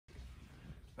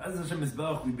As Hashem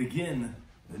Yisbarach, we begin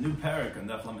the new parak on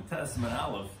Daf Yomi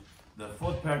Aleph, the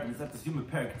fourth parak is that the Yoma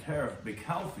parak Teref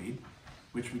Bekalfi,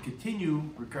 which we continue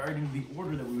regarding the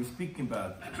order that we were speaking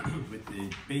about with the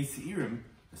Beis Irim,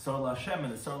 the Sar Hashem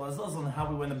and the Sar Zazel, and how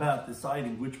we went about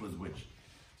deciding which was which.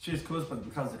 She's close, but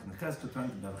because of the Chesed, trying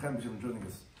to Davchem, joining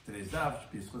us today's Daf,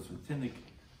 should be a close with Tinnik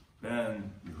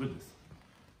Ben Yehudis.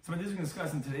 So, what we're going to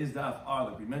discuss in today's Daf are,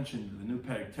 like we mentioned, the new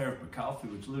parak Teref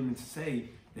Bekalfi, which literally means to say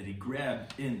that he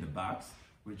grabbed in the box,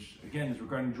 which again is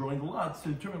regarding drawing the lots to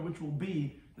determine which will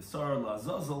be the Sar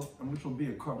Zazel and which will be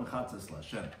a Korban Chatzas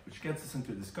Lashem, which gets us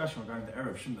into a discussion regarding the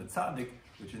Erev Shimon Tzaddik,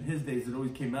 which in his days it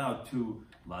always came out to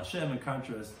Lashem in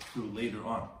contrast to later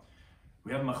on.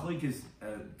 We have machlokes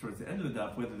towards the end of the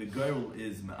daf whether the goyrel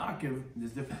is ma'akiv.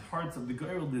 There's different parts of the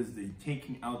goyrel. There's the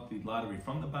taking out the lottery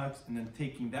from the box and then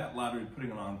taking that lottery,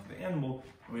 putting it onto the animal.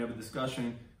 And we have a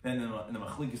discussion then in the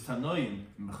machlokes tanoim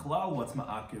mechlal what's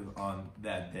ma'akiv on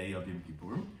that day of Yom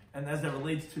Kippurim, and as that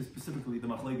relates to specifically the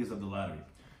machlokes of the lottery.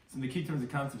 So the key terms and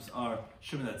concepts are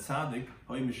Shimon Tzaddik,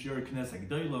 shiur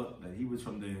that he was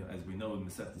from the, as we know in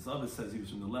Mesechtes says he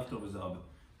was from the leftovers of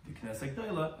the Knesset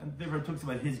Gdoila, and therefore it talks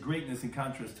about his greatness in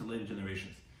contrast to later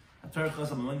generations. The Torah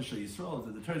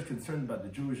is concerned about the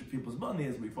Jewish people's money,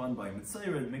 as we find by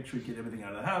Mitzayra, make sure you get everything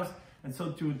out of the house. And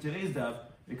so too in today's daf,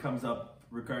 it comes up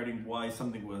regarding why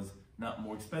something was not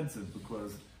more expensive,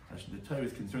 because the Torah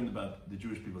is concerned about the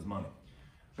Jewish people's money.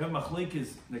 We have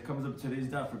machlokes that comes up in today's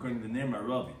daf regarding the Ner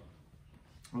Ravi.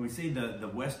 When we say the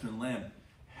Western lamp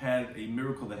had a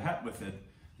miracle that happened with it,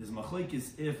 there's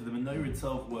machlokes if the menorah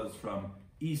itself was from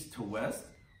east to west,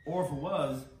 or if it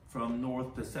was from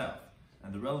north to south.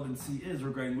 And the relevancy is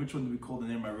regarding which one do we call the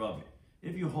Ner Ravi.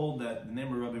 If you hold that the Ner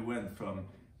Ravi went from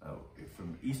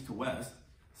east to west,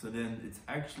 so then it's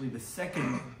actually the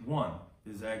second one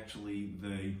is actually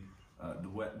the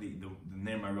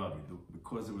Ner Ravi.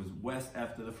 Because it was west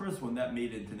after the first one, that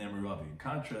made it into Ner Ravi. In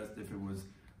contrast, if it was,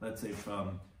 let's say,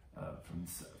 from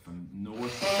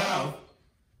north to south,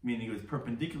 meaning it was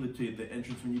perpendicular to the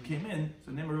entrance when you came in,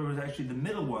 so Ner Ravi was actually the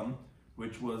middle one,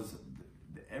 which was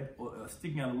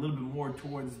sticking out a little bit more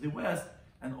towards the west,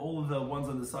 and all of the ones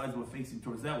on the sides were facing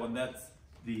towards that one. That's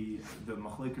the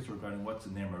machlokes regarding what's a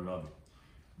Ner Ravi.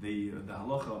 The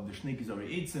halacha of the Shnei Kizarei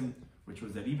Eitzim, which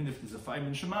was that even if there's a 5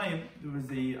 Shemayim, there was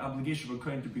the obligation of a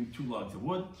kohen to bring 2 logs of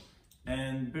wood,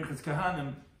 and Birchas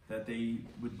Kahanim, that they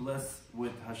would bless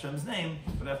with Hashem's name,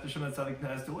 but after Shimon Tzaddik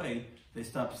passed away, they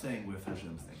stopped saying with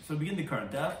Hashem's name. So we begin the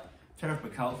current daf, Teref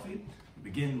Bekalfi. We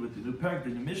begin with the new parak, the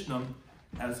new Mishnah,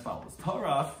 as follows.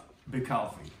 Taraf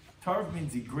Bekalfi. Taraf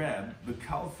means he grabbed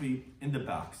Bekalfi in the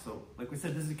box. So, like we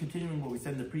said, this is continuing what we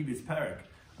said in the previous parak.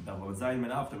 About what Zayin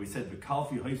and after we said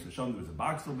Bekalfi Hoyis Hashem, there was a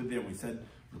box over there. We said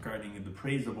regarding the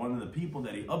praise of one of the people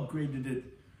that he upgraded it.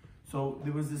 So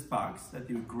there was this box that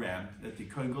they would grab, that the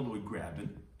Kohen Gadol would grab it.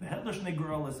 The Hedlash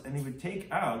Negrolis, and he would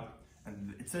take out,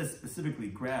 and it says specifically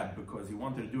grab because he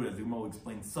wanted to do it, as the Yoma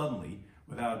explained, suddenly,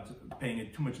 without paying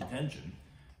it too much attention.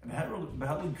 And the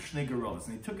Hedlash Negrolis,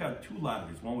 and he took out 2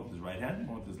 lotteries, one with his right hand,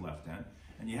 one with his left hand,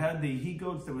 and you had the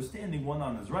he-goats that were standing, one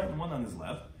on his right and one on his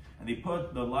left, and he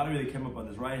put the lottery that came up on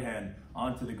his right hand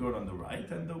onto the goat on the right,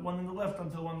 and the one on the left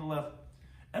onto the one on the left.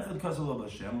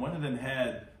 One of them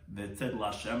had that said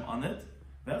Lashem on it.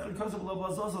 Another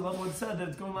one said that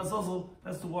it's going Lazazel,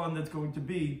 that's the one that's going to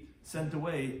be sent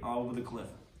away over the cliff.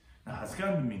 Now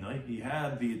Haskan B'minoi, he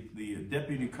had the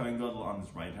deputy Kohen Gadol on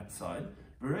his right hand side,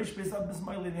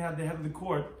 and he had the head of the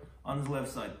court on his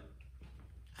left side.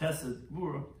 Chesed,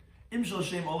 Vura. If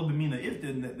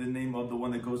the name of the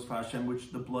one that goes for Hashem,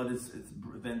 which the blood is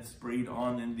then sprayed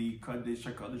on in the Kadesh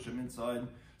HaKadeshim inside,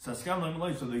 so the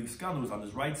Iskan was on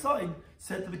his right side,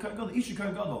 said to the Kohen Gadol, Ishi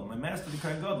Kohen Gadol, my master the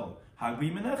Kohen Gadol,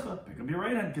 Hagbi Menecha, pick up your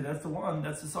right hand, because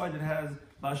that's the side that has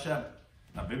Hashem.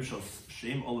 Now,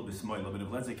 Shem Ola B'Smoila, but if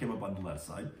let's say came up on the left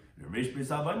side, then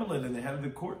the head of the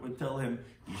court would tell him,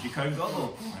 Ishi Kohen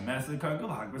Gadol, my master the Kohen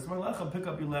Gadol, Hagbi B'Smoilecha, pick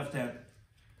up your left hand.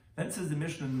 Then says the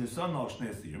Mishnah in the Son al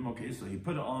Shnei Asirim. Okay, so he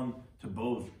put it on to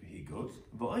both he-goats.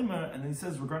 And then he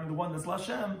says regarding the one that's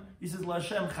Lashem, he says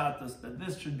Lashem Chatas, that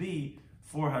this should be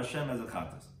for Hashem as a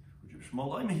Chatas.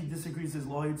 He disagrees, says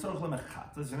Lo Yitzorch Lem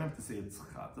Chatas. You don't have to say it's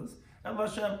Chatas. And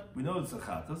Lashem, we know it's a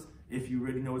Chatas. If you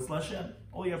already know it's Lashem,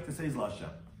 all you have to say is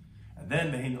Lashem. And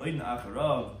then Mehin Oin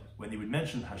Acharav, when he would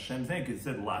mention Hashem's name, because he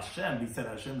said Lashem, he said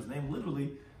Hashem's name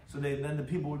literally. So then the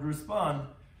people would respond.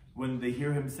 When they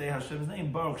hear him say Hashem's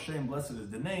name, Baruch Shem, blessed is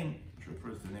the name, which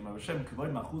refers to the name of Hashem,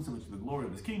 Kavod Machusa, which is the glory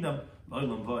of His kingdom,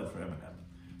 Lo'ilam Vod, forever and ever.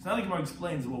 So now the Gemara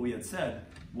explains what we had said,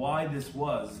 why this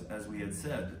was, as we had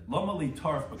said, Lomali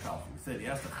Tarf Bekalfi. We said he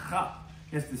has to chop,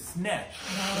 he has to snatch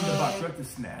in the box, right to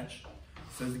snatch.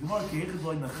 Says the Gemara, so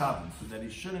that he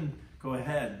shouldn't go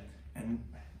ahead and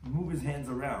move his hands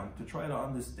around to try to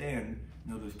understand.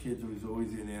 You know, those kids who's always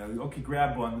in there, okay,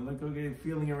 grab one, like, okay,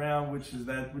 feeling around, which is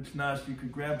that, which nash you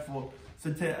could grab for.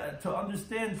 So to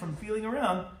understand from feeling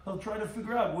around, he'll try to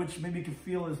figure out which, maybe he could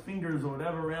feel his fingers or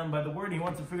whatever around by the word. He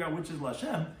wants to figure out which is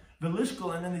Lashem,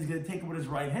 Velishkal, and then he's going to take it with his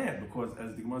right hand, because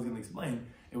as the Gemara is going to explain,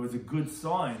 it was a good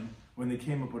sign when they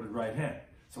came up with his right hand.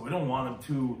 So we don't want him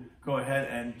to go ahead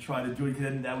and try to do it, because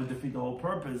then that would defeat the whole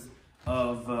purpose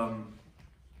of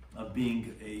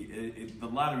being the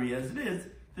lottery as it is.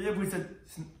 So if we said,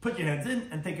 put your hands in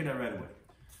and take it out right away.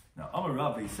 Now, Amar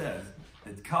Ravi says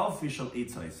that Kalfi shall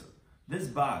Eitzaisa. This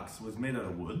box was made out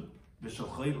of wood. It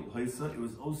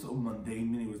was also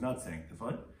mundane, meaning it was not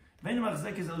sanctified. And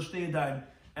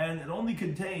it only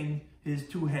contained his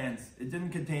two hands. It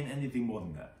didn't contain anything more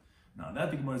than that. Now,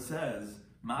 that the Gemara says,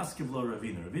 Maskevlo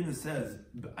Ravina. Ravina says,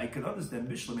 I could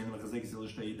understand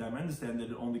I understand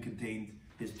that it only contained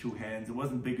his two hands. It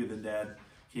wasn't bigger than that.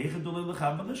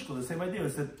 The same idea. I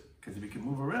said, because if you can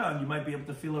move around, you might be able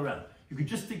to feel around. You could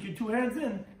just stick your two hands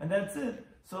in, and that's it.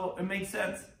 So it makes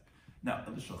sense. Now,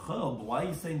 why are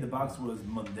you saying the box was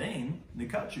mundane?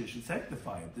 Nikachi should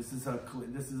sanctify it. This is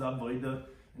avoida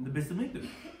in the Beis Hamikdash.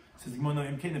 Says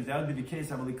if that would be the case,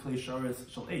 I believe clay sharis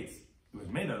shall eitz. It was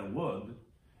made out of wood.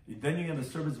 Then you have a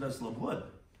service vessel of wood.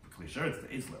 Clay sharis the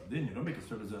eitz left. Then you don't make a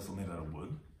service vessel made out of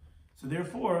wood. So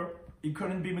therefore, you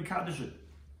couldn't be mekadosh it.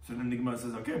 So then the Gemara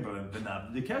says, okay, but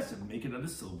v'nav the kesef, make it out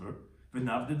of silver.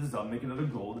 V'nav the dizal, make it out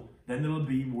of gold. Then it'll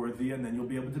be worthy, and then you'll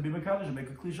be able to be mekadosh and make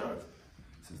a clay sharis.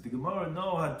 Says the Gemara,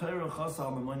 no, the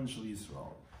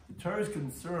Torah is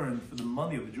concerned for the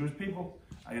money of the Jewish people.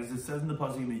 As it says in the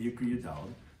pasuk in Yikri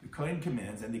Yudal, the Kohen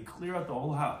commands and they clear out the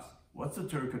whole house. What's the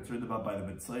Torah concerned about by the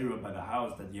Mitzayra, by the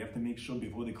house, that you have to make sure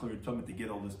before they clear Tumah to get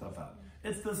all this stuff out?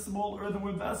 It's the small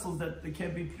earthenware vessels that they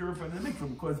can't be purified in the mikvah,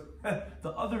 because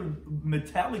the other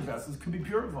metallic vessels can be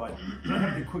purified. You don't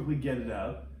have to quickly get it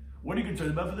out. What are you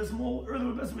concerned about for the small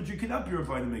earthenware vessel which you cannot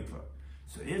purify in the mikvah?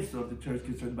 So if the Torah is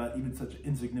concerned about even such an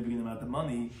insignificant amount of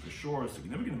money, for sure a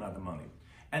significant amount of money.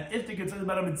 And if they're concerned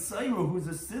about a Mitzayra who's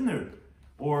a sinner,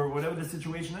 or whatever the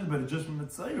situation is, but it's just from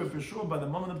Mitzayra, for sure, by the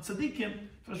moment of Tzadikim,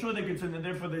 for sure they're concerned, and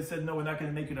therefore they said, no, we're not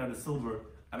going to make it out of silver,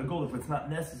 out of gold, if it's not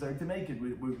necessary to make it,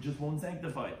 we just won't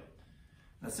sanctify it.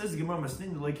 Now says the Gemara,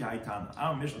 Masnin L'Leki Haitan,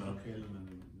 our Mishnah. Could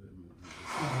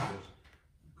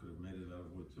have made it out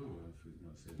of wood too,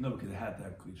 if no, because it had to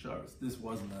have Kli Sharis. This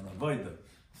wasn't an Avodah.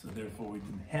 So therefore we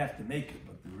didn't have to make it,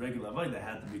 but the regular avodah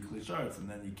had to be Kli Sharis, and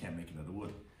then you can't make it out of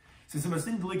wood. So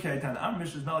our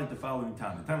mission is not like the following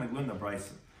time. The time like learn the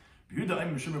Brisa. He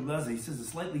says it's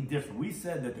slightly different. We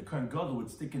said that the Kohen Gadol would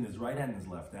stick in his right hand and his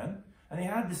left hand, and he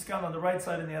had the skan on the right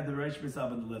side and he had the Reish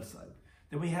Besav on the left side.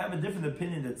 Then we have a different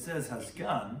opinion that says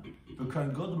Haskan, the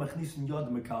Kohen Gadol machnisin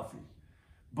yod mekalfi.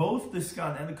 Both the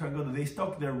skan and the Kohen Gadol, they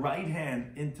stuck their right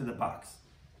hand into the box.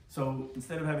 So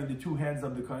instead of having the two hands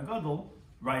of the Kohen Gadol,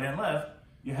 right and left,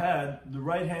 you had the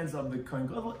right hands of the Kohen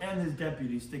Gadol and his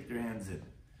deputy stick their hands in.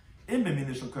 In the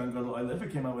initial Kohen Gadol, if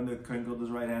it came out when the Kohen Gadol's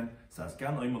right hand,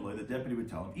 Saskan Oimaloi, the deputy would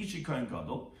tell him, Ishi Kohen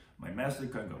Gadol, my master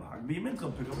Kohen Gadol, Hagbi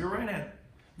Minchel, pick up your right hand.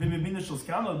 Then the initial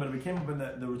Skan, but if it came up in the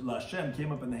Lashem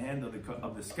came up in the hand of the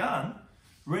Skan,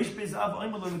 Reish Bezav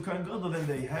Oimaloi, the Kohen Gadol, then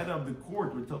the head of the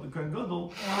court would tell the Kohen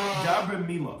Gadol, Daber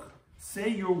Milach, say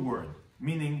your word.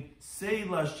 Meaning, say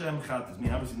Lashem Chatas.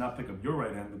 Meaning, obviously not pick up your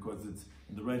right hand because it's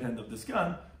in the right hand of the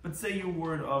Skan, but say your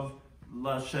word of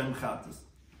Lashem Chatas.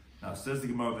 Now, says the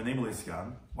Gemara, V'nemele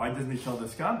Skan, why doesn't he tell the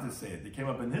Skan to say it? It came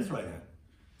up in his right hand.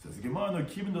 Says the Gemara, no,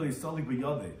 Kivin Doli Salik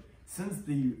B'Yodeh. Since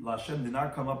the Lashem did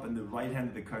not come up in the right hand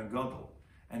of the Kohen Gadol,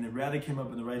 and it rather came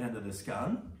up in the right hand of the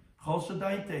Skan, Chol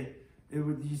Shadaite.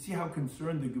 You see how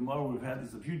concerned the Gemara, we've had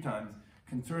this a few times,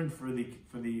 concerned for the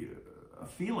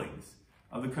feelings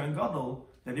of the Kohen Gadol,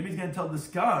 that if he's going to tell the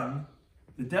Skan,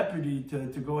 the deputy,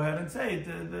 to go ahead and say it,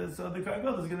 so the Kohen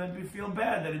Gadol is going to feel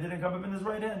bad that it didn't come up in his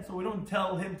right hand. So we don't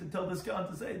tell him to tell the Skan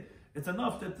to say it. It's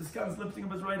enough that the Skan is lifting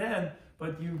up his right hand,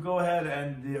 but you go ahead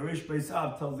and the Reish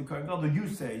Beisav tells the Kohen Gadol, you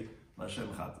say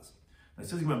Lashem Chatas. Now, it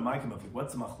says about Maikim,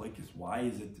 what's the machlekes? Why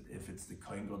is it if it's the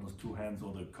Kohen Gadol's two hands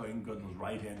or the Kohen Gadol's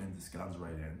right hand and the Skan's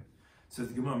right hand? It says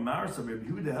the Gemara Marasa Rabbi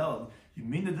Yehuda held, you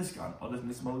mean that the Skan, or doesn't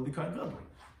this the Kohen Gadol?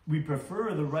 We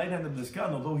prefer the right hand of the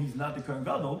Skan, although he's not the Kohen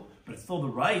Gadol, but it's still the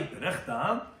right, the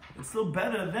Rechta, it's still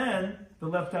better than the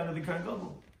left hand of the Kohen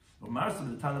Gadol. Well, Marsa,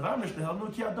 the Tan of our Mishnah held, no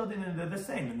Kiyadodin, and they're the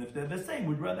same, and if they're the same,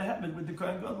 we'd rather have it with the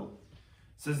Kohen Gadol.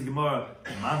 Says the Gemara,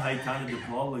 Man Hai Tan of the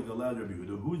Klal, like the lad Rabbi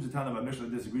Yehuda, who's the Tan of our Mishnah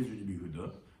that disagrees with Rabbi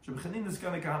Yehuda? Shabchanin the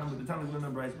Skan Kahanim, with the Tan of the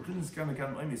Bryce, Bchanin the Skan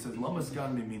Kahanim, he says, Lama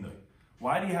Skan Miminoi.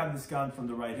 Why do you have the skan from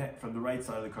the right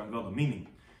side of the Kohen Gadol? Meaning,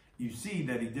 you see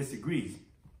that he disagrees,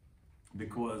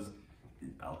 because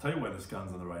I'll tell you why the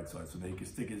skan's on the right side, so that he can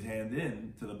stick his hand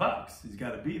in to the box. He's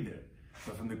got to be there.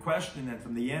 But from the question and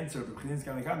from the answer of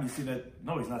you see that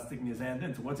no, he's not sticking his hand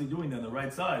in. So what's he doing then on the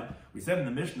right side? We said in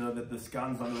the Mishnah that the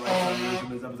skan's on the right side, the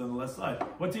Rishon is on the left side.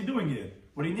 What's he doing here?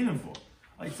 What do you need him for?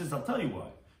 He says, I'll tell you why.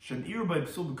 There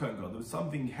was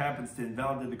something happens to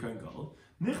invalidate the Kohen Gadol.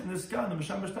 The skan,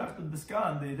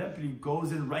 the deputy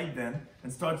goes in right then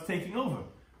and starts taking over.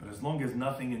 But as long as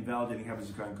nothing invalidating happens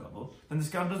to Kohen Gadol, then the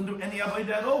skan doesn't do any avodah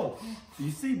at all. So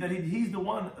you see that he's the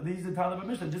Tanna of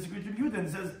Mishnah disagrees with Yehuda and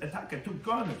says, Ataka took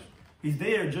garnish. He's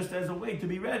there just as a way to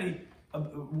be ready,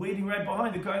 waiting right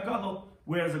behind the Kohen Gadol.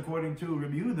 Whereas according to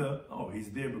Rabbi Yehuda, he's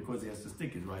there because he has to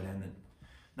stick his right hand in.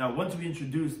 Now, once we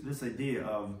introduce this idea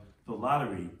of the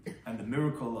lottery and the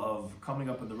miracle of coming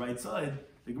up on the right side,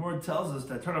 the Gemara tells us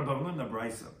that Torah Bavlim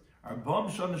Nabraisa, our Bam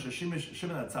Shonish Shimon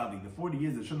HaTzadik, the 40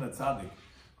 years of Shimon HaTzadik,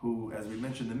 who, as we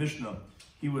mentioned in the Mishnah,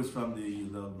 he was from the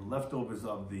leftovers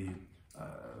of the,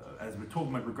 as we're talking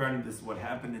about regarding this, what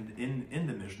happened in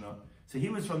the Mishnah. So he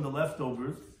was from the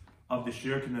leftovers of the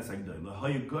shiur Knesset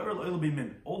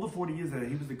Agdol. All the 40 years that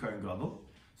he was the Kohen Gadol.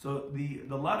 So the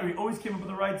lottery always came up on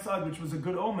the right side, which was a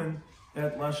good omen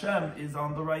that Lashem is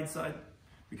on the right side.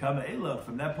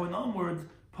 From that point onwards,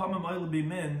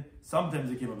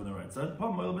 sometimes it came up on the right side,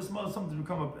 sometimes it would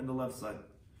come up on the left side.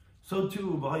 So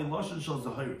too,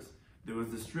 there was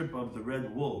the strip of the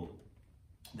red wool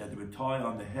that they would tie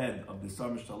on the head of the Sar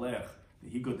Mishtalech, the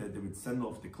higot that they would send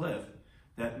off the cliff,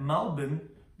 that Malbin,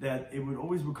 that it would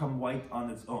always become white on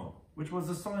its own, which was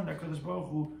a sign that Kadosh Baruch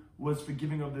Hu was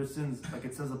forgiving of their sins. Like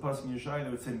it says a pasuk in Yeshaya,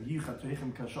 that would say,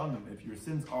 if your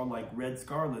sins are like red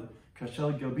scarlet,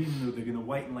 kashel gabinu, they're going to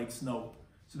whiten like snow.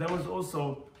 So that was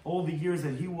also, all the years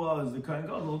that he was the Kohen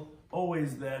Gadol,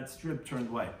 always that strip turned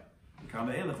white. From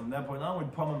that point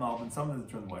onward, Pam and Malbin, sometimes it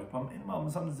turned white. Pam and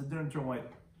Malbin, sometimes it didn't turn white.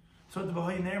 So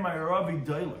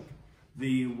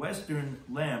the western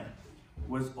lamp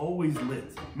was always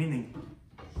lit, meaning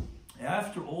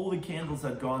after all the candles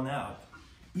had gone out,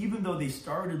 even though they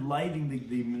started lighting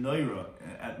the menorah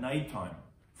at nighttime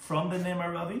from the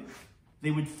Nemaravi,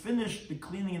 they would finish the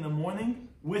cleaning in the morning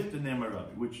with the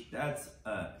Nemaravi, which that's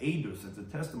Eidos, it's a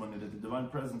testimony that the divine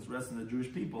presence rests in the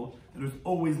Jewish people, that it was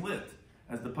always lit.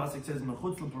 As the pasuk says,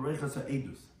 "Mechutz leparechas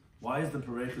ha'edus." Why is the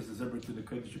parechas a separate to the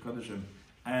kodesh kodeshim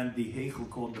and the heichel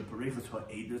called the parechas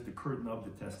ha'edus, the curtain of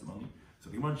the testimony? So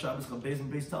the Gemara Shabbos Chabbeis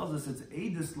and Beis tells us it's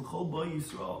edus l'chol b'ay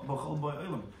Yisrael b'chol b'ay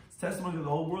olam. It's testimony to the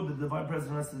whole world, the divine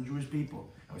presence rests in the Jewish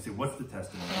people. And we say, what's the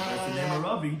testimony? That's the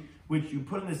Nemaravi, which you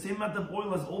put in the same amount of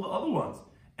oil as all the other ones,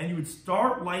 and you would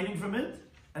start lighting from it,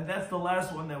 and that's the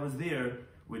last one that was there.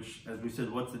 Which, as we said,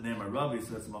 what's the name of Rabbi?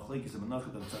 So that's Machlekes and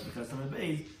Menachet of Tzaddik Chesed and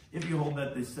Beis. If you hold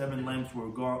that the 7 lamps were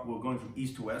going from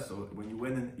east to west, so when you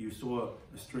went in, you saw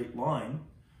a straight line,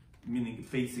 meaning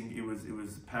facing, it was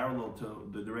parallel to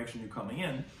the direction you're coming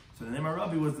in. So the name of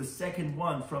Rabbi was the second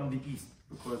one from the east,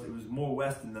 because it was more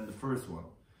western than the first one.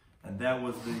 And that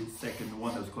was the second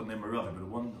one that was called name of Rabbi. But the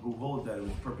one who holds that, it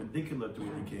was perpendicular to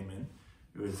where he came in.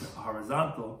 It was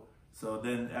horizontal. So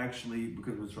then actually,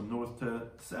 because it was from north to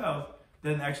south,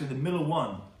 then actually the middle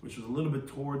one, which was a little bit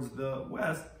towards the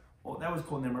west, that was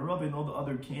called Nemar Rabbi, and all the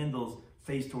other candles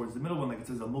faced towards the middle one, like it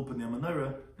says Amulpa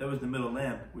Ne'amanara, that was the middle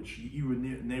lamp, which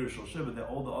Yiru Neir Shal Shiva, that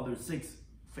all the other 6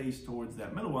 faced towards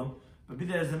that middle one. But be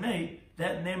that as it may,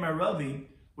 that Nemar Rabbi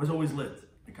was always lit.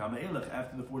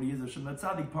 After the 40 years of Shemat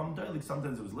Tzadik, Pam Tailik,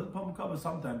 sometimes it was lit, Pam Kava,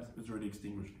 sometimes it was already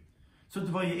extinguished. So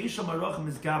Tvayesha Marachim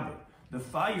is Gaber. The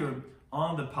fire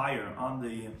on the pyre, on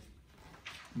the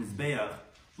Mizbeach,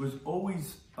 was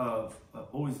always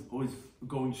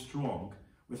going strong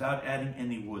without adding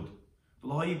any wood. The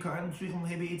Kohen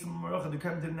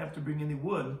didn't have to bring any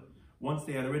wood once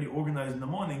they had already organized in the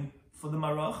morning for the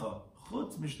maracha,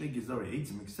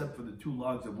 except for the 2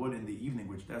 logs of wood in the evening,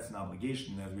 which that's an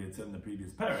obligation, as we had said in the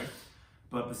previous parak.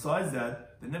 But besides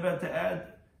that, they never had to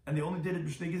add, and they only did it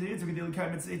just to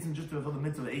fulfill the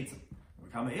mitzvah of eitzim.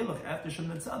 After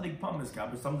Shemat Tzadik,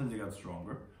 sometimes they got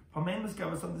stronger. Sometimes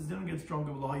didn't get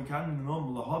stronger. The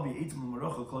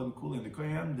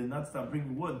Kohen did not stop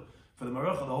bringing wood for the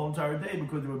Maracha the whole entire day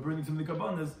because they were bringing some of the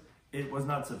Kabbanas. It was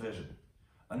not sufficient.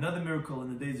 Another miracle in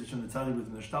the days of Shemat Tzadik was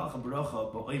Neshtalcha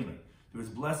Baracha Ba'omer. There was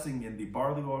blessing in the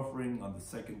barley offering on the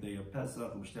 2nd day of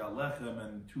Pesach,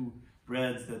 and 2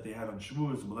 breads that they had on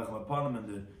Shavuos, and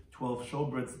the 12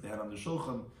 showbreads that they had on the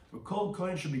Shulchan. But cold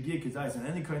coin should be geared kizayis, and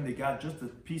any coin they got just a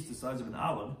piece the size of an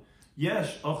olive.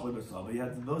 Yes, you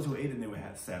had those who ate it and they were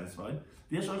satisfied.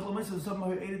 Yes, some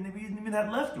who ate it and they even had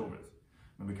leftovers.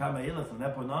 From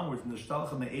that point onwards,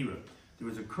 there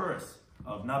was a curse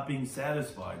of not being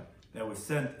satisfied that was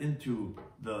sent into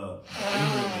the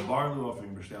barley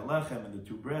offering, b'shtei lechem, and the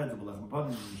two breads, the lechem panim,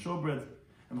 and the showbread.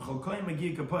 And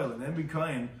every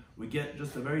kain would get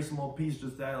just a very small piece,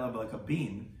 just like a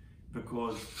bean,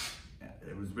 because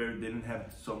it was they didn't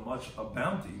have so much a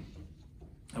bounty.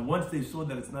 And once they saw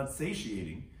that it's not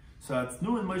satiating, so it's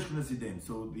new in Moishkin.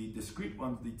 So the discreet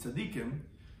ones, the tzaddikim,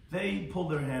 they pulled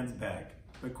their hands back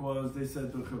because they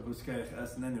said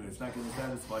anyway, it's not going to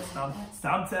satisfy.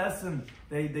 Stop testing.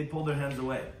 They pulled their hands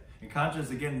away. In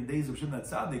contrast, again, in the days of Shimon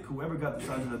Tzaddik, whoever got the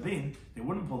size of the bean, they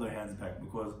wouldn't pull their hands back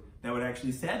because that would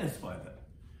actually satisfy them.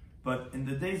 But in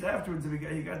the days afterwards, if you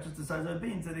got just the size of a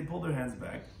bean, so they pulled their hands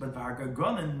back. But the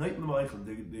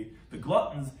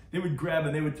gluttons, they would grab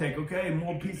and they would take, okay,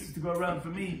 more pieces to go around for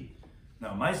me.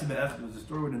 Now, Ma'aseh Be'echad was a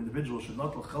story with an individual, he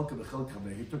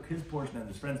took his portion and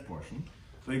his friend's portion.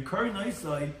 So he carried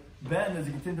Naisai, Ben, as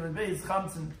he continued in base,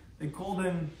 Chamsin, they called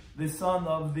him the son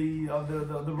of the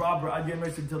robber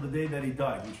until the day that he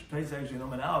died. Which Tais actually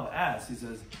asks, he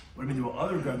says, what do we do with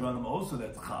other Gagranim also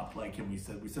that's chap like him? We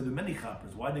said there are many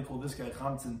chappers. Why they call this guy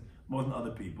Chamsin more than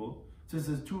other people? So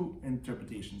there's two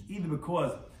interpretations. Either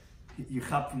because you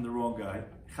chap from the wrong guy,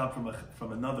 chap from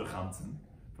another Chamsin,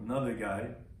 from another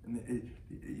guy, and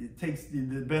it takes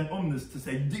the Ben Umnis to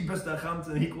say deepest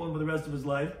Chamsin, and he called him for the rest of his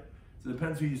life. So it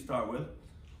depends who you start with.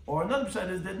 Or another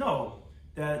side is that no,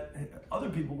 that other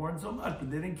people weren't so much, but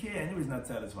they didn't care, and he was not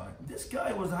satisfied. This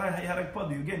guy was Hayak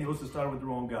Padi. Again, he also started with the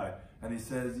wrong guy. And he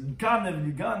says,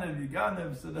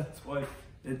 Yaganev. So that's why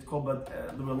it's called, but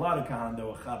there were a lot of Kahan that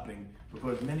were chapping,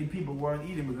 because many people weren't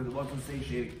eating because it wasn't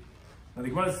satiating. Now the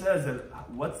Gemara says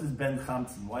that, what's this Ben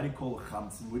Chamsin? Why do you call it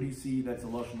Chamsin? Where do you see that's a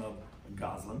lotion of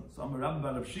Gazlan? So I'm a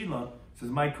Rabbi Shloimy says,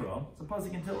 Micro. So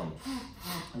Pasuk can tell him.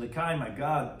 And the Kai, my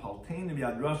God, Paltain of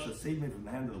Yad Rasha, save me from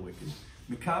the hand of the wicked.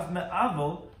 Mikaf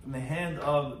me'avel, from the hand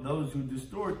of those who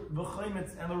distort,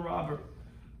 v'chaymetz, and the robber.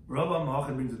 Rabbi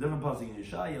Mahachad brings a different passage in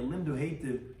Yeshaya, limdu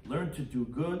heitiv, learn to do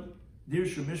good,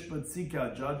 dirshu mishpat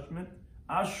tzika, judgment,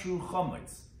 ashru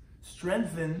chametz,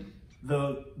 strengthen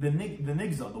the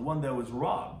nigza, the one that was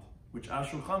robbed, which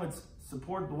ashru chametz,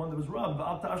 support the one that was robbed,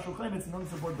 v'alta ashru chametz, and don't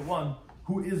support the one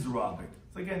who is robbing.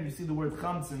 So again, you see the word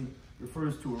chamsin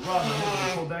refers to a robber,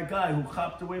 they called that guy who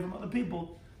chopped away from other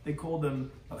people, they called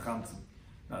him a chamsin.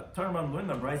 Now, turn around, learn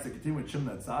the Brisa, continue with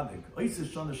Shimon Tzaddik.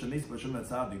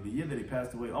 The year that he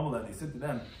passed away, and he said to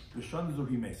them, he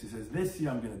says, this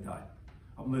year I'm going to die.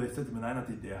 They said to him,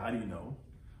 how do you know?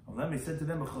 He said to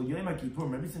them,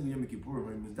 every single Yom Kippur,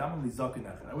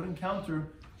 I would encounter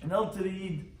an El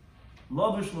Terid,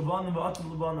 Lavish Levanim, V'atim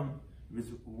Levanim. He was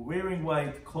wearing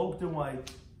white, cloaked in white.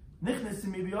 This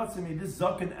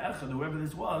Zaken Echad, whoever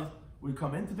this was, would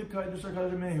come into the Kodesh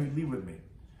HaKadosh, and he would leave with me.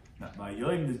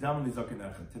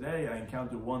 Today I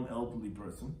encountered one elderly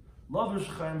person. He was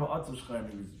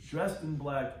dressed in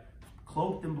black,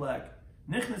 cloaked in black.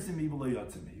 He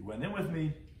went in with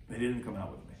me, but he didn't come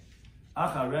out with me.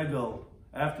 After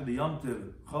the Yom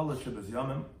Tiv,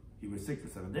 he was 6 or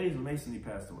 7 days, and he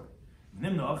passed away.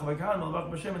 And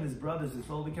his brothers, his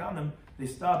fellow Kahanim, they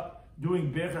stopped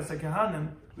doing Berchas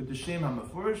HaKahanim with the Shem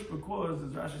HaMefurish because,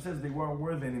 as Rashi says, they weren't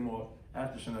worthy anymore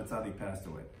after Shimon Tzaddik passed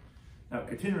away. Now,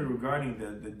 continuing regarding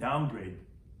the downgrade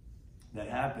that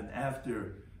happened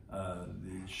after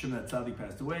the Shimon Tzaddik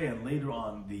passed away, and later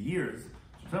on the years,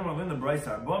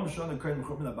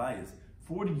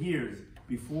 40 years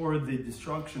before the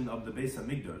destruction of the Beis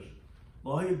Hamikdash,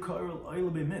 for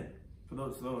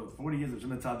those 40 years of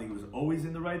Shimon Tzaddik, was always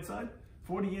in the right side.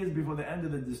 40 years before the end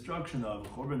of the destruction of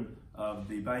Churban of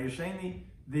the Bayesheni,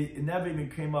 it never even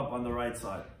came up on the right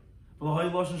side.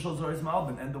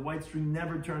 And the white string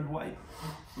never turned white.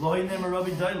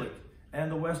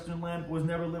 And the western lamp was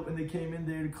never lit when they came in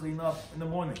there to clean up in the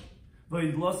morning.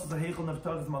 And more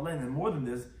than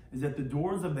this, is that the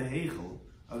doors of the Heichel,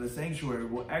 of the sanctuary,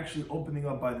 were actually opening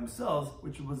up by themselves,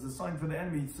 which was a sign for the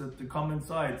enemy to come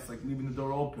inside. It's like leaving the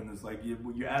door open. It's like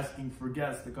you're asking for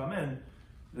guests to come in.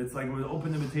 It's like it was an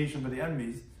open invitation for the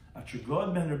enemies. Rabbi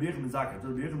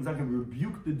Yochai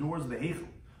rebuked the doors of the Heichel.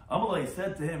 Amalai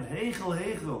said to him, Heichel,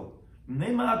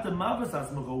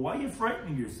 why are you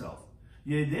frightening yourself?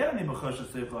 I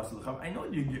know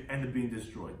you end up being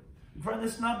destroyed. The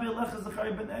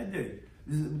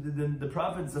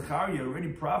prophet Zechariah already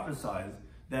prophesied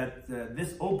that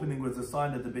this opening was a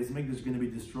sign that the Beis Hamikdash is going to be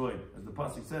destroyed. As the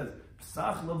pasuk says,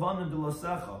 Psach Levanim de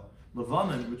Lasecha,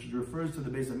 Levanim, which refers to the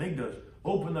Beis Hamikdash,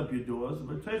 open up your doors,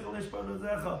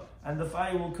 and the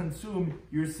fire will consume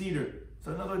your cedar.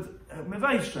 So in other words,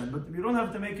 but you don't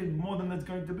have to make it more than it's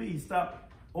going to be. Stop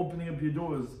opening up your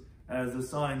doors as a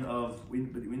sign of, we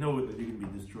know that you can be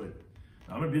destroyed.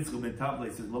 Rabbi Yitzchak ben Tavle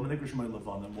says, Lo Menikra Shemay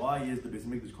Levanim. Why is the Beis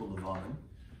Hamikdash called Levanim?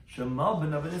 Shemal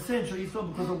ben Avin Sin,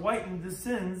 Shayisrael, because it whitened the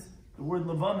sins. The word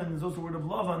Levanim is also a word of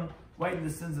Lavan, whitened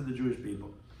the sins of the Jewish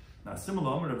people. Now,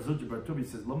 similar, Rabbi Zutra Bar Tubi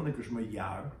says, Lo Menikra Shemay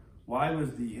Yar. Why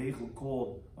was the Heichel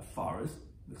called a forest?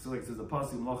 The Chilek says, the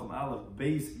Pasuk Melachim Aleph,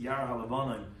 Beis Yar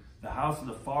HaLevanim, the house of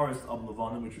the forest of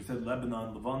Levanim, which we said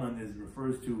Lebanon. Lebanon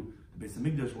refers to the Beis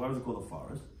Hamikdash. Why was it called a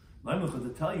forest? To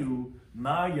tell you,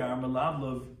 Ma Yar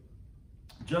Melavlav,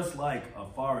 just like a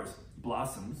forest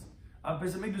blossoms,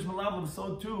 Beis Hamikdash Melavlav,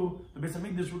 so too the Beis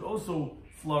Hamikdash would also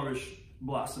flourish,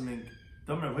 blossoming.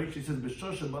 She says,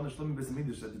 B'shosha Bana Shlomi Beis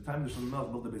Hamikdash, at the time the Shlomi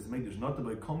Melech built the Beis Hamikdash, not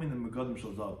by Komin and Megadim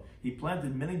Shel Zav. He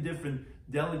planted many different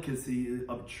delicacies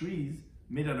of trees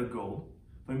made out of gold.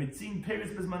 But Mitzim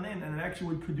Peris Bezmanen, and it actually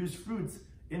would produce fruits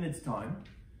in its time.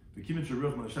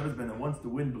 And once the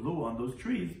wind blew on those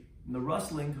trees, and the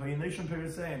rustling, so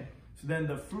then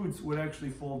the fruits would actually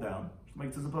fall down. Which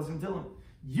makes us a pasuk Tillim.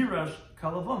 Yirash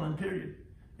Kalavanan, period.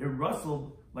 It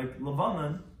rustled like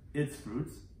Lavanan, its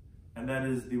fruits, and that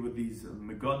is with these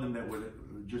megadim that would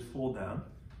just fall down.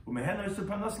 And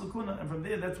from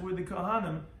there, that's where the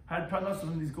Kohanim had parnas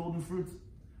from these golden fruits.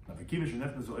 But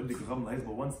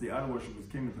once the idol worshippers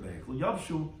came into the Heichel,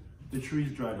 Yavshu, the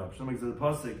trees dried up. So makes it a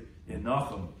pasuk in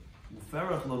Nachum,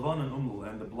 Uferach Lavanan Umul,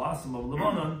 and the blossom of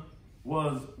Lavanan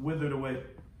was withered away.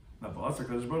 Now, God's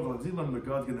going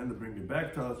to end up bringing it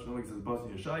back to us. So makes it a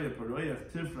pasuk Yeshaya,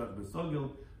 Paroyach, Tifrach,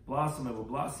 Besogil, blossom, it will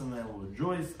blossom and will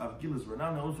rejoice. Avgilas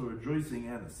Ranana, also rejoicing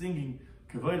and singing.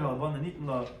 Kavod HaLavanan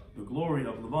Nitna, the glory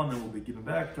of Lavanan will be given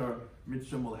back to her.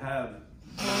 Mitzvah will have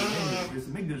Beis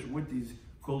Hamikdash with these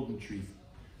golden trees.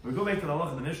 We go back to the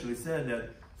halacha. Initially said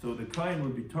that so the kohen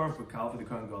would be tar for kal for the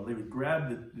kohen gadol. They would grab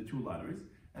the two lotteries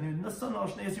and he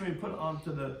would put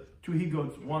onto the two he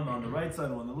goats, one on the right side,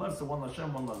 one on the left, so one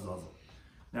Lashem, one Lazazel.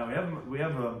 Now we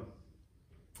have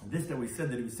this that we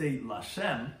said that he would say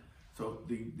Lashem. So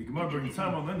the Gemara brings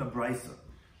time in the Brisa.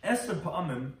 Esther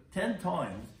Pa'amim 10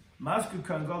 times. Masku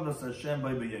kohen gadol Hashem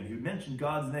by Bayim. He would mention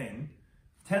God's name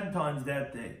 10 times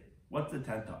that day. What's the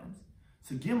 10 times?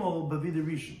 So Gimel b'vidui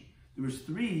rishon. There was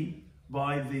 3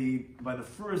 by the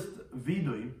first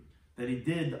vidui that he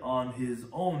did on his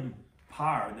own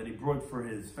par that he brought for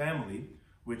his family,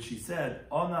 which he said,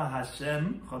 Ona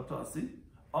Hashem chatasi,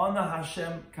 Ona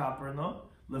Hashem kaperna,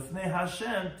 lefnei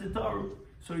Hashem titaru.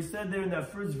 So he said there in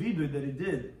that first vidui that he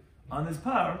did on his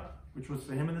par, which was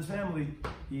for him and his family,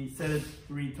 he said it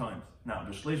 3 times. Now,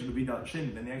 then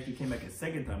he actually came back a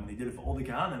second time when he did it for all the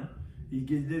Kahanim. He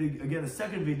did it again a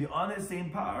second video on his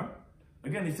same par.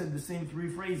 Again, he said the same 3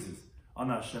 phrases.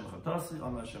 Ana Hashem Chatasi,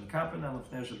 Ana Hashem Kapen, and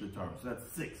Lefnei Hashem B'Torah. So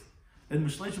that's 6. Then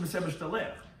Mishleishim Meseh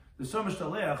Mishtaleach. The Sor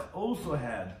Mishtaleach also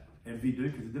had a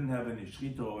vidui, because he didn't have any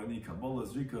Shchita or any Kabbalah,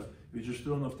 Zrika. He was just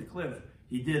thrown off the cliff.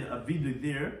 He did a vidui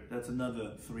there. That's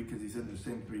another 3, because he said the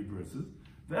same 3 verses.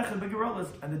 And the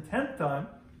 10th time,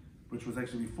 which was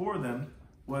actually before them,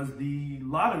 was the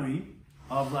lottery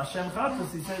of Lashem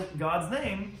Chatzos. He said God's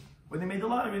name. When they made the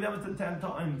lottery, that was the 10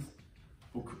 times.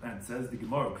 And says the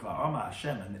Gemara, Kvar Ama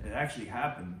Hashem, and it actually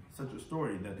happened, such a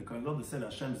story, that the Kohen Gadol said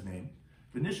Hashem's name,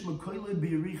 and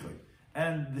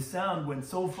the sound went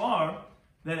so far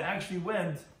that it actually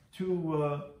went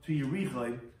to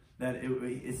Yerichai, that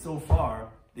it's so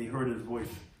far they heard his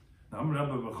voice. Now,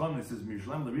 Rabbi Bechon says,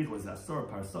 Mirshlam L'Richa was Asor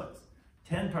Parsais.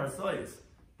 10 Parsais,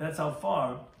 that's how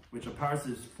far, which a pars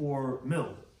is 4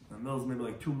 mil. A mil is maybe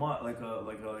like 2 miles, like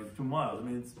 2 miles. I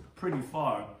mean, it's pretty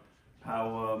far.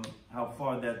 How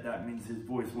far that means his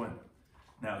voice went.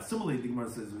 Now, similarly, the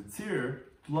Gemara says, "V'tzir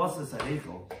plosas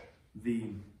ha'eichel,"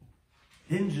 the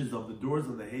hinges of the doors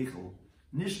of the heichel,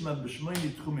 nishma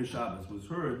b'shmoini tchumei Shabbos, was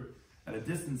heard at a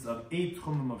distance of 8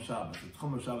 tchumim of Shabbos. The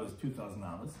tchum of Shabbos is 2,000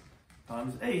 amas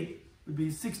times 8 would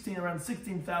be around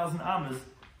 16,000 amas.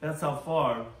 That's how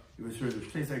far it was heard.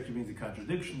 Which case actually means a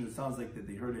contradiction. It sounds like that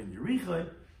they heard it in Yerichai.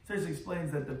 So it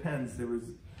explains that depends. There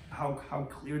was how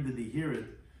clear did they hear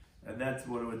it. And that's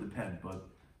what it would depend, but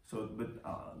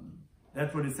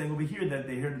that's what it's saying over here, that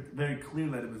they heard it very clear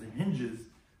that it was hinges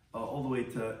all the way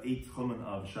to 8 tchumen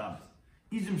of Shabbos.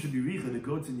 Izim should be Richa, the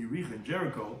goats in Yericha in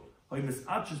Jericho, we're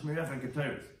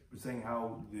saying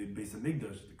how the Beis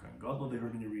Hamikdash, the Kohen Gadol, they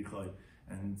heard in Yericha,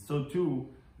 and so too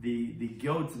the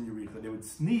goats in Yericha, they would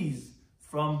sneeze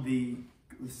from the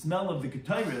smell of the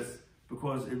ketairis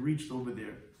because it reached over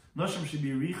there. Noshim should be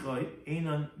Yericha,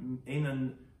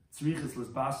 Einan Tzrichas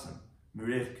Lesbasim,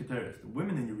 Merech Keteris. The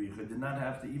women in Yericha did not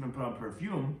have to even put on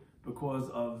perfume because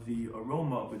of the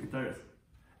aroma of the Keteris.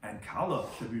 And Kala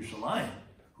Shabir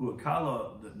who a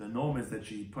Kala, the norm is that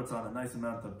she puts on a nice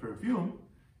amount of perfume.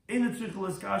 In the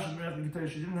Tzrichas Leskashim Merech Keteris,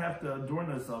 she didn't have to adorn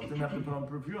herself, didn't have to put on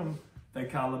perfume that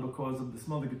kala because of the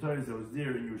smell of the Keteris that was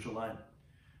there in Yerushalayim.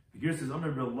 The Ger says,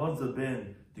 Amr Loza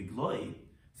ben Digloi,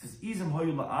 says, Izim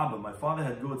Hoyu La'aba, my father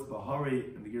had goats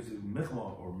Bahari, and the Ger says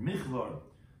Michma or Michvar,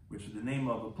 which is the name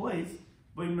of a place,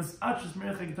 but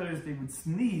they would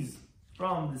sneeze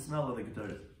from the smell of the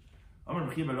Keteris.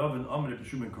 Amr B'chibar Rav Amr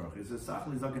B'Shumen Korach, he says,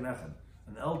 Sachli Zaken Echad,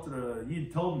 an elder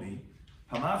Yid told me,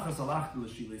 Hamachas Alachti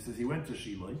L'Shiloi, says he went to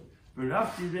Shiloi,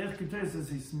 says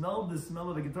he smelled the smell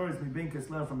of the Keteris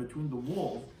from between the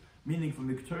walls, meaning from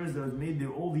the Keteris that was made there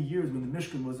all the years when the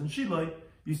Mishkan was in Shiloi,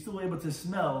 you're still able to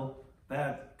smell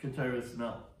that Keteris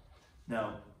smell.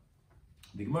 Now,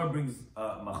 the Gemara brings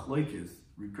machlokes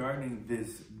regarding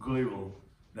this goyrel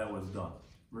that was done,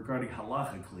 regarding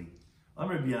halachically.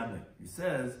 Amr B'Yameh, he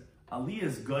says,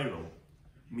 Aliyah's goyrel,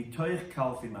 mitoich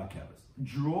kalfi makabas,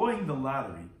 drawing the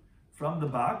lottery from the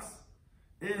box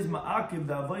is ma'akiv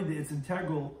the avodah, it's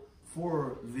integral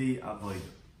for the avodah.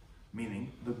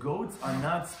 Meaning, the goats are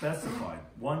not specified,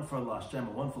 one for Lashem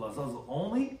and one for Lazazel,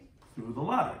 only through the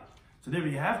lottery. So there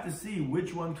you have to see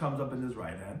which one comes up in his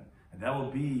right hand, and that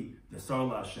will be the Sar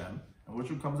Lashem, and which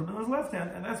one comes up in his left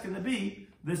hand, and that's going to be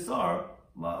the Sar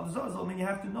Lazazel. I mean, you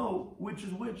have to know which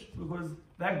is which, because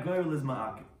that girl is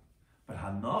ma'akiv. But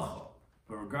hanacha,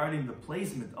 but regarding the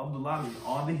placement of the lottery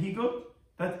on the higot,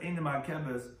 that's ein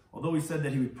ma'akebes. Although he said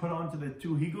that he would put onto the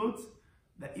two higots,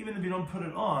 that even if you don't put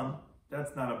it on,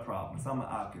 that's not a problem. It's not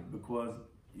ma'akiv, because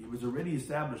it was already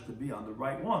established to be on the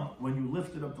right one when you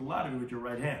lifted up the lottery with your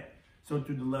right hand. So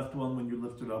to the left one when you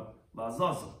lifted up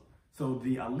lazazel. So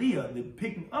the aliyah, the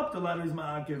picking up the lottery is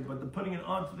ma'akiv, but the putting it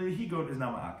onto the higot is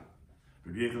not ma'akiv.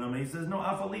 Rabbi Yochanan, he says, no,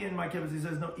 afaliyah in ma'akiv, he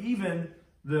says, no, even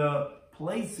the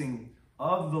placing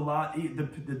of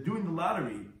the doing the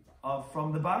lottery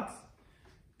from the box,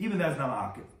 even that's not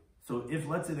ma'akiv. So if,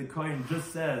 let's say, the kohen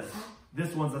just says,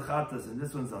 this one's a chatas and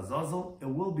this one's a zazel, it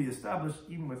will be established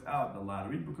even without the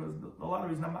lottery, because the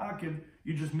lottery is not ma'akiv,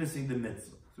 you're just missing the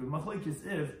mitzvah. So machlokes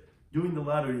if doing the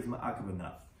lottery is ma'akiv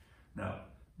enough. Now,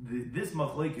 this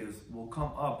machlokes will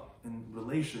come up in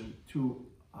relation to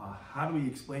how do we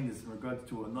explain this in regards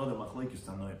to another machlokes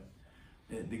tanoim.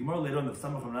 The Gemara later on, the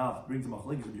Samach and Alf brings a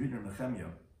machlokes of Yehuda and Nechemia.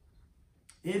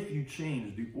 If you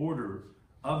change the order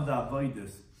of the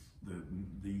avodas,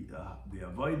 the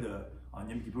avodah on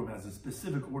Yom Kippur has a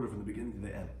specific order from the beginning to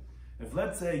the end. If,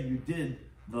 let's say, you did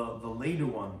the later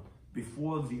one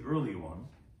before the earlier one,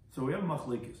 so we have a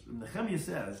machlokes. Nechemia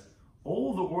says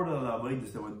all the order of the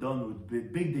avodas that were done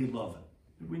with big day lovin.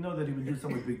 We know that he would do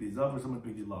some with big day zav or some with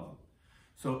big day lovin.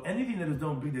 So anything that is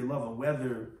done with big day lovin,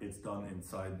 whether it's done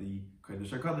inside the kodesh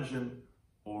hakadashim,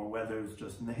 or whether it's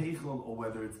just in the heichel, or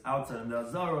whether it's outside in the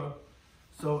azara,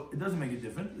 so it doesn't make a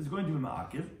difference. It's going to be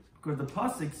ma'akiv. Because the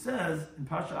pasuk says in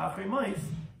Pasha Achrei Mais,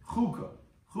 chukah.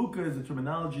 Chukah is a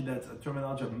terminology that's a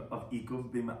terminology of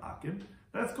ikuv, b'ma'akiv.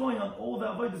 That's going on all the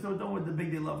avodas that were done with the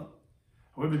big day lovin.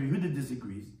 However, Yehuda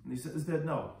disagrees, and he says that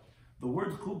no, the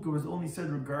word chukah was only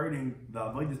said regarding the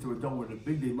avodas that were done with the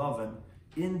big day lovin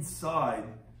inside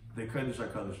the kodesh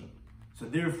hakadashim. So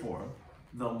therefore,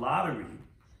 the lottery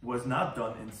was not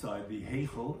done inside the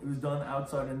heichel; it was done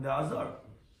outside in the azar.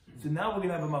 So now we're going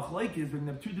to have a machlokes. We're going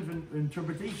to have two different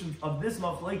interpretations of this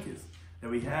machlokes that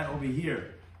we had over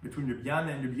here between Rabbi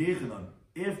Yana and Rabbi Yochanan.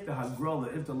 If the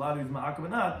hagrala, if the lottery is ma'akiv or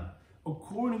not,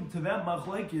 according to that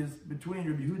machlokes between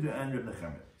Rabbi Yehuda and Rabbi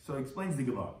Nechemia. So it explains the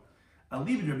Gemara. I'll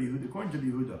leave it Rabbi Yehuda. According to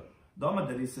Rabbi Yehuda, the Amad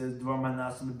that he says dvar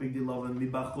manas and the big day lovin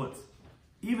mibachutz,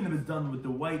 even if it's done with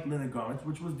the white linen garments,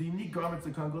 which was the unique garments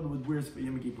that Kohen Gadol would wear for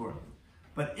Yom Kippur.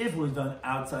 But if it was done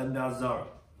outside in the azar,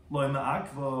 loy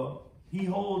ma'akva, he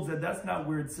holds that that's not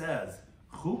where it says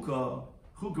chukah.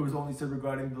 Chukah was only said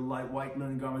regarding the light white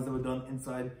linen garments that were done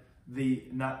inside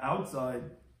not outside.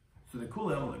 So the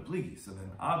kula emelech pligi. So then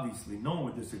obviously no one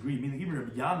would disagree. Meaning even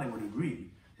Rabbi Yana would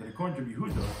agree that according to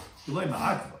Rabbi Yehuda, loy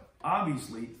ma'akva.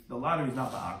 Obviously the lottery is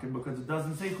not ma'akiv because it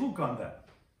doesn't say chukah on that.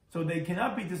 So they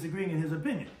cannot be disagreeing in his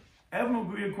opinion. Everyone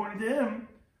will agree according to him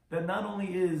that not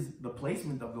only is the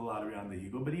placement of the lottery on the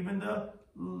ego, but even the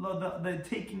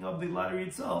taking of the lottery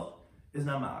itself is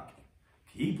not ma'akiv.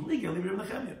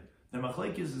 The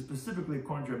machlokes is specifically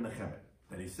according to Rabbi Nechemia,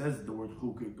 that he says that the word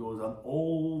chukah goes on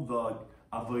all the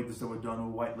avodas that were done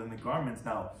with white linen garments.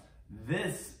 Now,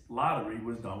 this lottery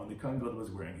was done when the Kohen Gadol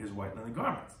was wearing his white linen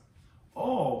garments.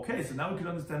 Oh, okay, so now we can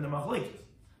understand the machlokes.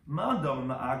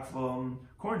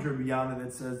 According to Rabbi Yana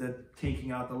that says that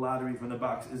taking out the lottery from the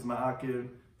box is ma'akiv,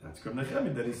 that's Rabbi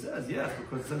Nechemia that he says, yes,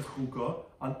 because it says chukah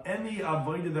on any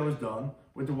avodah that was done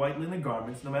with the white linen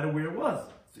garments, no matter where it was.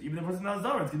 So even if it was an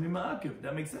azar, it's going to be ma'akiv.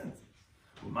 That makes sense.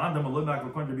 According to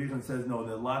Rabbi Yochanan says, no,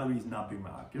 the lottery is not being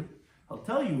ma'akiv. I'll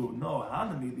tell you, no,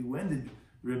 when did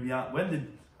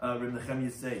Rabbi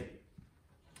Nechemia say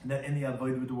that any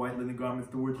avodah with the white linen garments,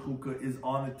 the word chukah is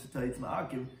on it to tell it's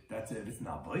ma'akiv. That's it. It's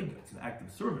not avodah. It's an act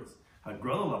of service.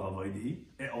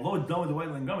 Although it's done with the white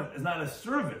linen garment, it's not a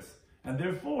service, and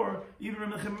therefore even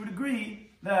Rabbi Nechemia would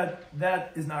agree that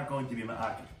that is not going to be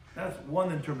ma'akiv. That's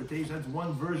one interpretation. That's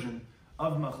one version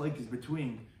of machlekes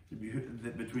between Rabbi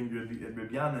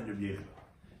Yana and Rabbi Yehuda.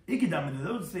 Ikidam,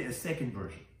 those say a second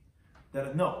version.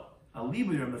 That no, according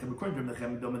to Rabbi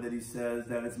Nechemia, that he says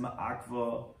that it's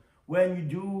ma'akva when you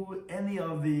do any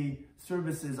of the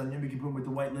services on Yom Kippur with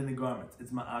the white linen garments.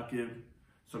 It's ma'akiv.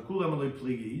 So kulam aloi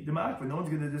pligi the ma'akva. No one's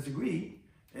going to disagree.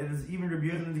 It is even Rabbi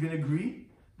Yehuda is going to agree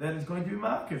that it's going to be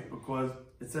ma'akiv because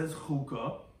it says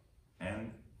chukah,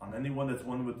 and on anyone that's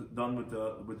done with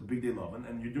the big day lovin,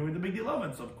 and you're doing the big day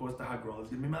lovin, so of course the hagrol is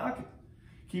going to be ma'akiv.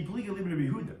 Ki pligi libe Rabbi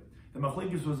Yehuda. The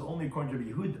machlekes was only according to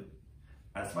Rabbi Yehuda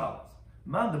as follows.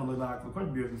 Mandam aloi ma'akiv.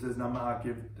 According to Rabbi Yehuda says not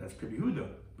ma'akiv. That's Rabbi Yehuda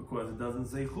because it doesn't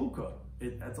say chukah.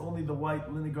 That's only the white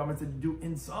linen garments that you do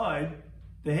inside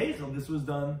the heichel. This was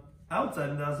done outside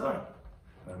in the azar.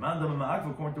 But mandam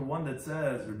ma'akiv according to one that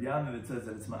says Rabbi Yana that says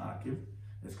that it's ma'akiv.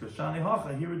 It's kashani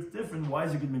hacha. Here it's different. Why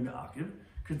is it going to be ma'akiv?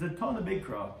 Because the Tana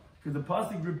Bikra, because the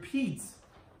pasuk repeats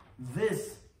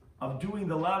this of doing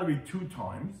the lottery 2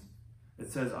 times.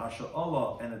 It says Asha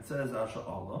Allah and it says Asha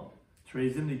Allah.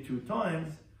 Trezimni 2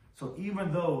 times. So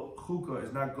even though chukah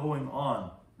is not going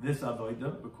on this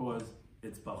avodah because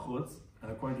it's bachutz,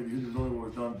 and according to Yehuda, only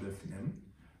was done b'fnim,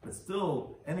 but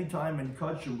still, anytime in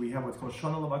kachim we have what's called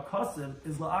shana l'makasiv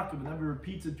is la'akiv, and never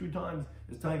repeats it 2 times,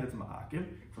 is telling it's ma'akiv.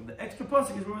 From the extra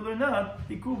pasuk is where we learn not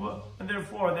hikuva, and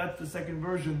therefore that's the second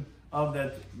version of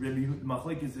that Rabbi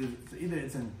Machlekes is either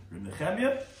it's in Rabbi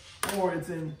Nechemia or it's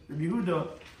in Rabbi Yehuda,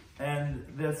 and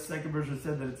that second version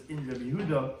said that it's in Rabbi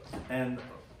Yehuda, and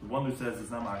the one who says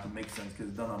it's not ma'akiv makes sense because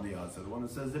it's done on the outside. The one who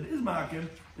says that it is ma'akiv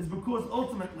is because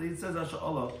ultimately it says Asha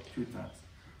Allah 2 times.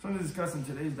 So I'm going to discuss in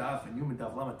today's Daf and Yoma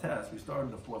Daf Lama Test. We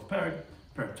started the 4th parak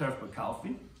Terf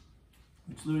B'Kalfi,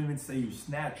 which literally means to say you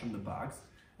snatch from the box,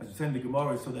 as we say in the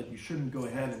Gemara, so that you shouldn't go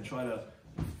ahead and try to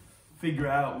figure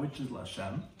out which is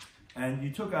Lashem. And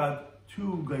you took out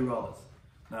 2 geirolas.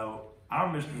 Now,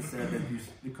 our Mishnah said that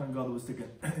the Kohen Gadol was sticking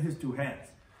his 2 hands.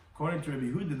 According to Rabbi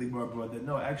Yehuda, the Gemara brought that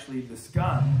no, actually the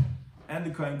Skan and the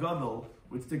Kohen Gadol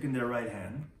would stick in their right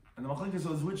hand. And the machlekes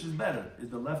was which is better? Is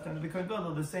the left hand of the Kohen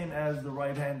Gadol the same as the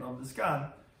right hand of the Skan?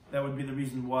 That would be the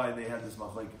reason why they had this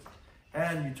machlekes.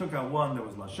 And you took out one that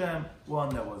was Lashem, one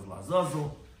that was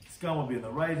Lazazel. Skan will be on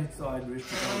the right side, Rish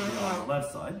will be on the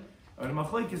left side. Or the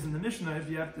machlekes in the Mishnah, if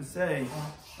you have to say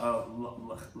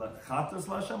Chatas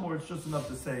Lashem, or it's just enough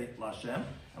to say Lashem.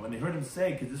 And when they heard him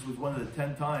say, because this was one of the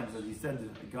 10 times that he said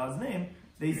God's name,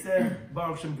 they said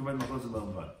Baruch Shem Kavod Machos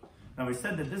Elohim. Now he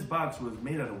said that this box was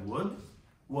made out of wood,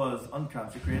 was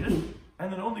unconsecrated,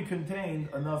 and it only contained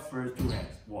enough for his 2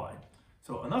 hands. Why?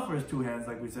 So enough for his 2 hands,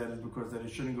 like we said, is because that he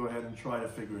shouldn't go ahead and try to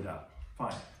figure it out.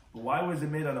 Fine. But why was it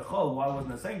made out of chol? Why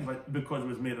wasn't it sanctified? Because it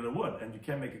was made out of wood, and you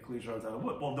can't make a kli shards out of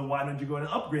wood. Well, then why don't you go ahead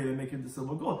and upgrade it and make it into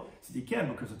silver gold? So you can,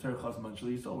 because the Torah chas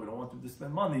manchli, so we don't want them to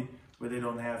spend money where they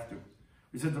don't have to.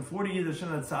 We said for 40 years, the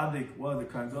Shana Tzaddik was the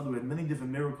Kohen Gadol. We had many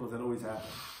different miracles that always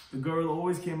happened. The girl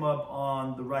always came up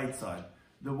on the right side.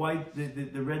 The white,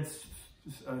 the red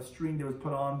string that was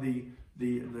put on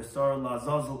the star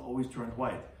Lazazel always turned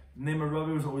white. The name of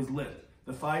Rabbi was always lit.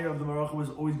 The fire of the Maracha was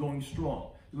always going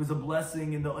strong. There was a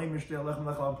blessing in the Omer Shtei Alechem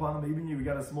Lechal Apanam. Even you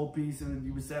got a small piece and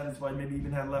you were satisfied, maybe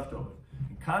even had leftovers.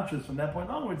 In contrast, from that point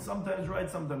onwards, sometimes right,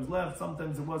 sometimes left,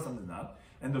 sometimes it was, sometimes not.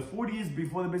 And the 40 years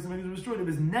before the Beis Hamikdash was destroyed, it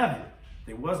was never.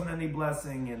 There wasn't any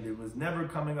blessing, and it was never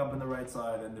coming up on the right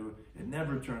side, and it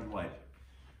never turned white.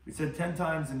 We said 10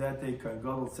 times in that day, Kohen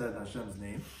Gadol said Hashem's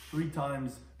name. 3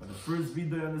 times by the first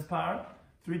vidah on his power,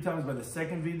 3 times by the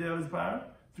second vidah of his power,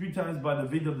 3 times by the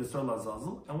vidah of the Sar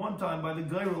Lazazel, and 1 time by the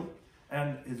Geirul.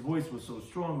 And his voice was so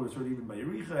strong, it was heard even by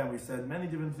Yerichai, and we said many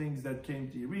different things that came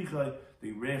to Yerichai,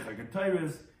 the Reich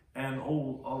HaGetairis, and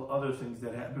all other things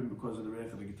that happened because of the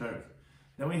Reich HaGetairis.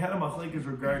 Then we had a machlekes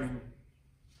regarding,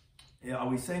 are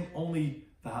we saying only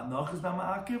the Hanach is not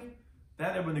ma'akiv?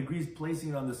 That everyone agrees placing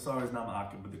it on the Sar is not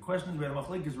ma'akiv. But the question is, we had a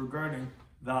machlekes regarding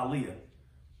the Aliyah.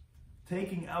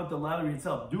 Taking out the lottery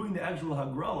itself, doing the actual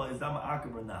Hagrala, is not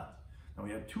ma'akiv or not? Now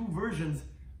we have 2 versions.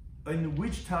 In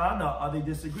which Ta'ana are they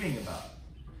disagreeing about?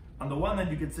 On the one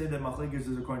hand, you could say that machlekes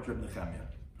is according to Rabbi Nechemia.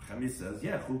 Nechemia says,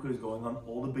 yeah, chukah is going on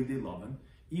all the big day lovin,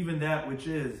 even that which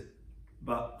is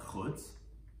b'chutz.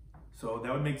 So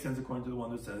that would make sense according to the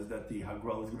one who says that the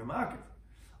hagral is going to be ma'akiv.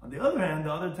 On the other hand,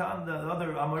 the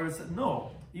other Amora said, no,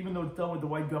 even though it's done with the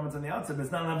white garments on the outside, but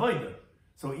it's not an avodah.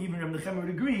 So even Rabbi Nechemia would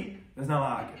agree, there's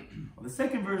not ma'akiv. Well, the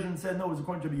second version said, no, it was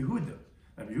according to Rabbi Yehuda.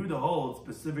 Rabbi Yehuda holds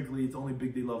specifically it's only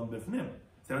big love and bifnim.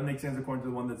 So that makes sense according to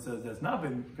the one that says that's not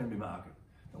going to be ma'akiv.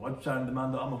 Now what's Shan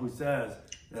Demand Amma who says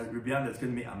that Rabbi Yana it's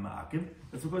going to be a ma'akiv?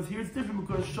 That's because here it's different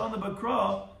because Shana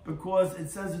Bakra, because it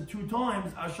says it 2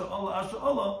 times, Asha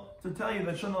Allah, to tell you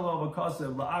that Shana Allah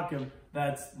Vakasev La'akiv,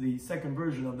 that's the second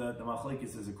version of the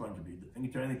Machlekes is according to Bida. And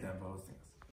you turn anytime for those things.